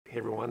Hey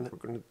everyone,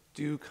 we're going to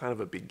do kind of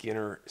a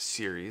beginner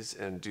series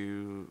and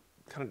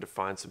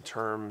define some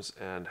terms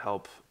and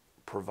help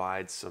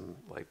provide some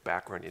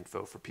background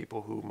info for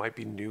people who might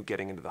be new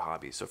getting into the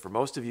hobby. So for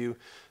most of you,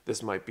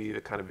 this might be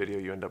the kind of video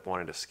you end up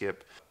wanting to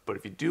skip. But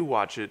if you do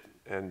watch it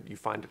and you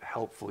find it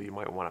helpful, you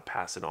might want to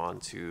pass it on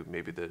to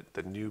maybe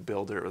the new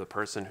builder or the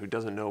person who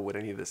doesn't know what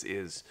any of this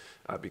is,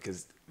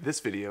 because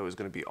this video is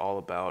going to be all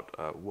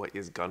about what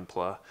is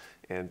Gunpla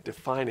and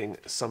defining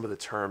some of the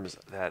terms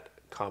that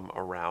come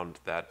around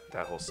that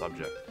whole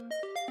subject.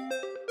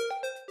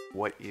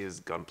 What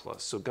is Gunpla?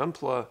 So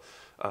Gunpla,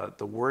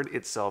 the word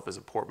itself is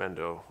a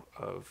portmanteau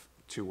of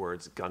two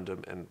words,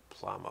 Gundam and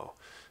Plamo.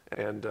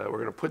 And we're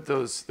going to put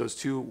those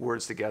two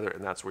words together,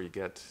 and that's where you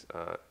get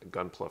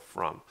Gunpla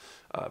from.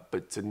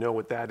 But to know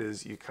what that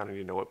is, you kind of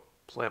need to know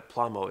what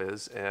Plamo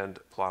is, and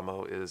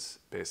Plamo is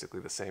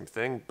basically the same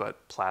thing,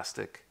 but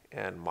plastic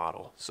and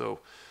model. So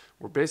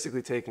we're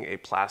basically taking a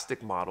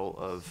plastic model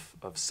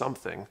of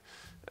something,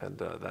 and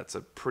that's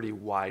a pretty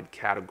wide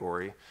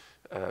category.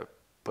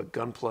 But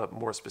Gunpla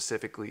more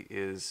specifically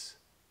is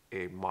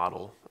a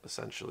model,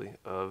 essentially,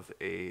 of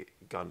a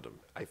Gundam.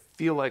 I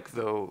feel like,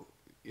 though,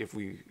 if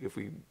we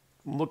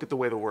look at the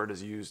way the word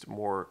is used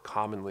more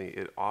commonly,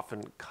 it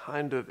often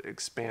kind of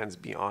expands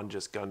beyond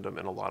just Gundam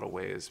in a lot of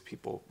ways.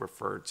 People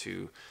refer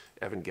to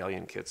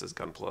Evangelion kits as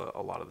Gunpla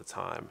a lot of the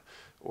time,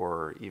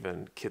 or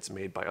even kits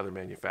made by other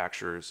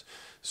manufacturers.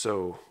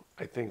 So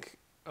I think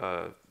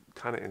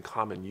kind of in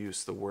common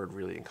use, the word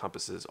really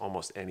encompasses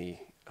almost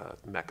any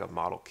mecha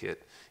model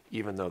kit,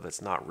 even though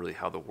that's not really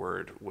how the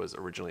word was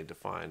originally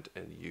defined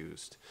and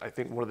used. I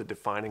think one of the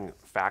defining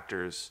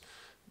factors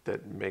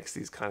that makes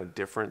these kind of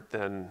different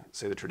than,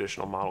 say, the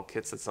traditional model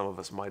kits that some of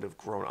us might have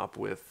grown up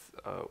with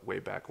way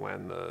back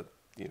when, the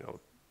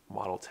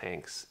model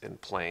tanks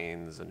and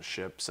planes and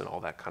ships and all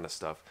that kind of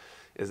stuff,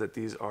 is that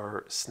these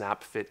are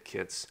snap fit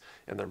kits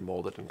and they're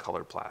molded in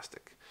colored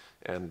plastic.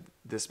 And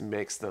this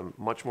makes them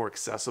much more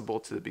accessible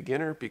to the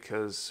beginner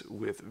because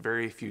with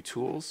very few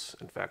tools,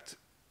 in fact,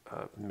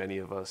 many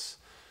of us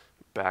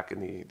back in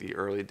the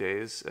early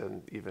days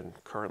and even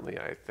currently,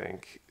 I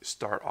think,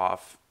 start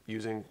off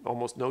using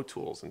almost no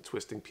tools and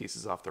twisting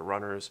pieces off the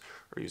runners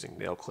or using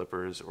nail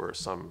clippers or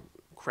some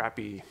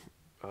crappy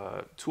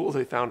tool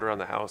they found around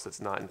the house that's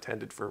not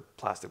intended for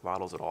plastic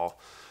bottles at all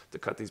to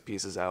cut these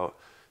pieces out,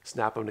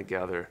 snap them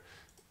together,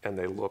 and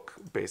they look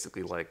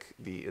basically like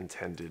the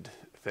intended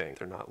thing.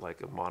 They're not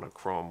like a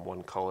monochrome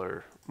one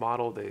color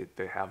model.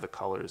 They have the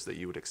colors that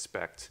you would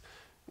expect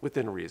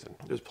within reason.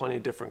 There's plenty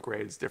of different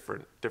grades,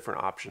 different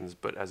options,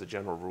 but as a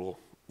general rule,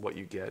 what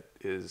you get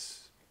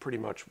is pretty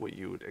much what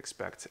you would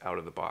expect out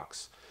of the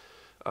box.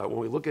 When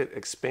we look at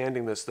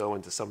expanding this, though,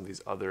 into some of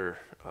these other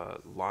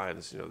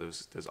lines,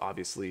 there's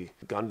obviously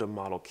Gundam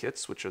model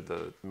kits, which are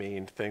the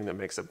main thing that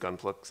makes up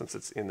Gunpla, since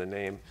it's in the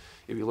name.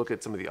 If you look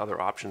at some of the other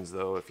options,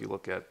 though, if you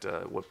look at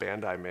what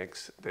Bandai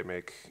makes, they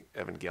make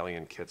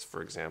Evangelion kits,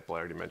 for example. I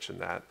already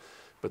mentioned that.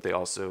 But they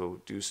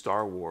also do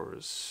Star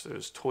Wars.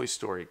 There's Toy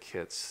Story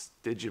kits,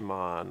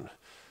 Digimon,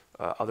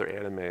 other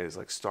animes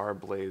like Star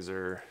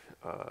Blazer,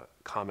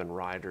 Kamen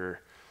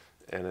Rider,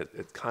 and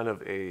it's kind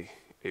of a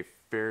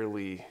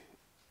fairly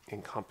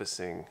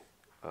encompassing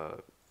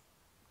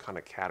kind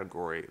of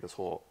category, this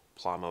whole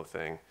Plamo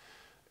thing,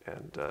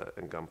 and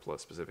Gunpla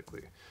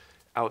specifically.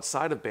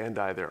 Outside of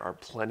Bandai, there are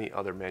plenty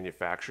other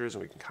manufacturers,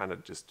 and we can kind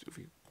of just, if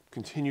we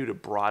continue to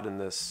broaden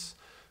this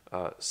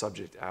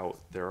subject out,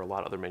 there are a lot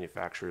of other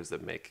manufacturers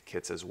that make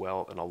kits as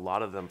well, and a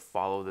lot of them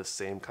follow this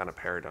same kind of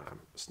paradigm.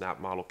 Snap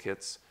model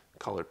kits,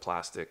 colored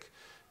plastic.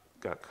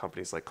 Got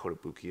companies like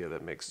Kotobukiya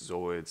that makes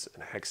Zoids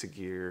and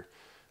Hexagear,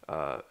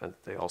 and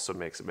they also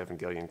make some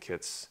Evangelion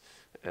kits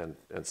and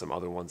some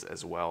other ones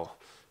as well.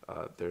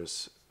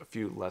 There's a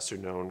few lesser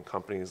known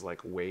companies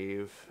like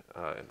Wave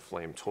and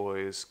Flame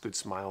Toys. Good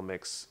Smile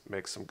makes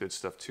some good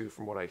stuff too,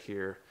 from what I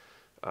hear.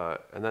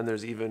 And then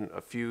there's even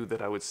a few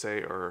that I would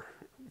say are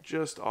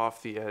just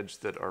off the edge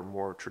that are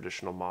more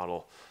traditional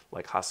model,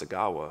 like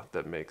Hasegawa,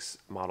 that makes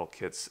model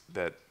kits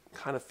that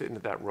kind of fit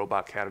into that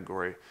robot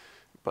category,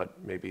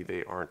 but maybe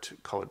they aren't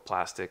colored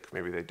plastic,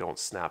 maybe they don't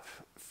snap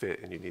fit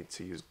and you need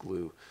to use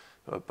glue,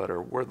 but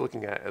are worth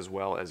looking at as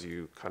well as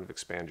you kind of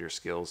expand your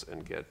skills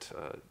and get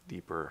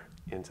deeper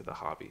into the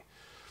hobby.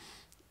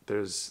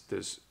 There's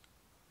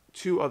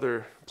two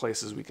other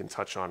places we can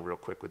touch on real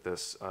quick with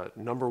this.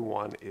 Number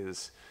one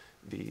is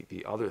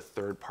the other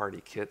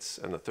third-party kits,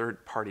 and the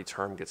third-party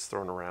term gets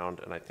thrown around,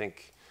 and I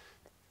think,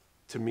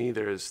 to me,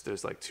 there's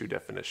like two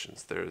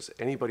definitions. There's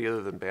anybody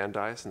other than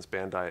Bandai, since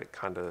Bandai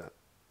kind of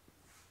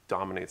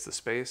dominates the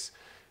space,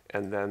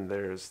 and then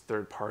there's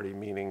third-party,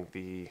 meaning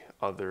the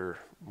other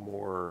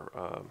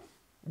more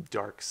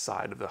dark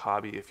side of the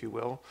hobby, if you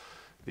will,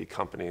 the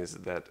companies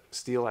that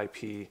steal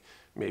IP,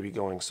 maybe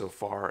going so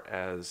far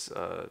as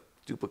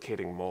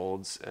duplicating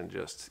molds and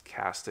just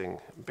casting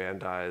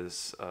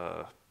Bandai's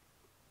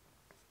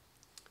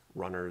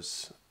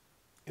runners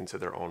into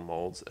their own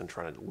molds and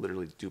trying to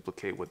literally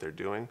duplicate what they're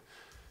doing,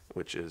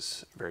 which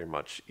is very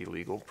much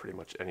illegal pretty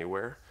much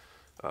anywhere.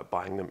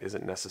 Buying them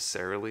isn't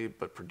necessarily,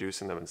 but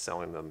producing them and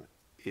selling them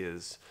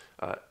is,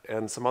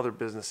 and some other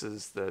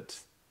businesses that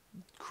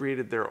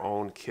created their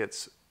own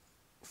kits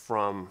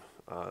from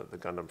the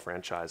Gundam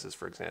franchises,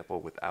 for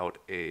example, without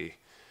a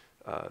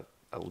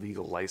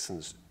legal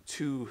license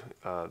to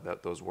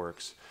those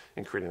works,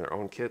 and creating their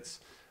own kits.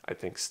 I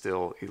think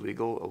still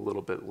illegal, a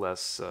little bit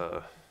less,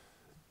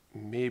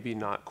 maybe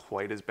not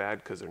quite as bad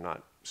because they're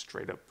not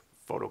straight up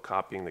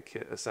photocopying the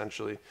kit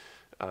essentially,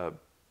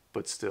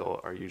 but still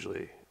are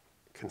usually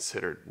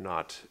considered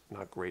not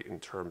great in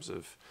terms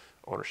of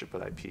ownership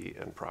of IP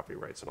and property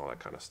rights and all that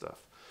kind of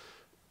stuff.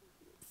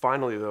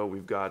 Finally, though,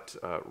 we've got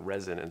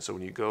resin, and so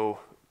when you go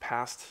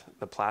past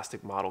the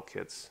plastic model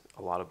kits,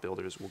 a lot of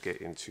builders will get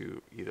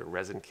into either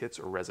resin kits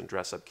or resin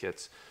dress-up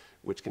kits,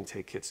 which can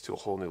take kits to a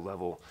whole new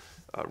level.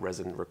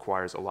 Resin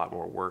requires a lot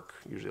more work,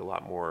 usually a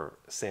lot more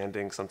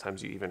sanding.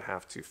 Sometimes you even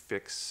have to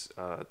fix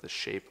the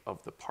shape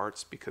of the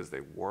parts because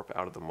they warp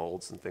out of the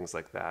molds and things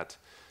like that.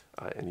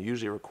 And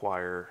usually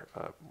require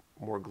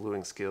more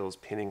gluing skills,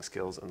 pinning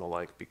skills, and the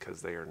like,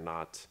 because they are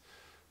not,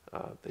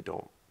 they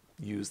don't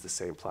use the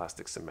same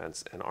plastic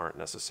cements and aren't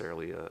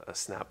necessarily a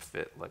snap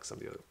fit like some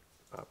of the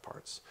other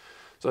parts.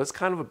 So that's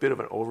kind of a bit of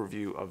an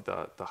overview of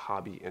the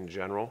hobby in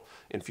general.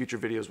 In future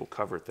videos, we'll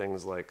cover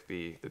things like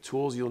the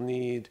tools you'll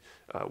need,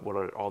 what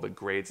are all the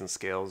grades and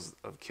scales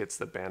of kits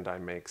that Bandai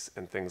makes,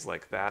 and things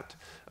like that.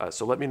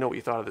 So let me know what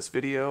you thought of this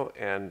video,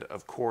 and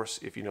of course,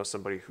 if you know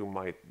somebody who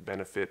might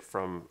benefit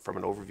from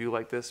an overview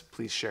like this,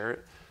 please share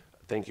it.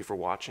 Thank you for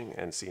watching,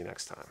 and see you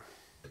next time.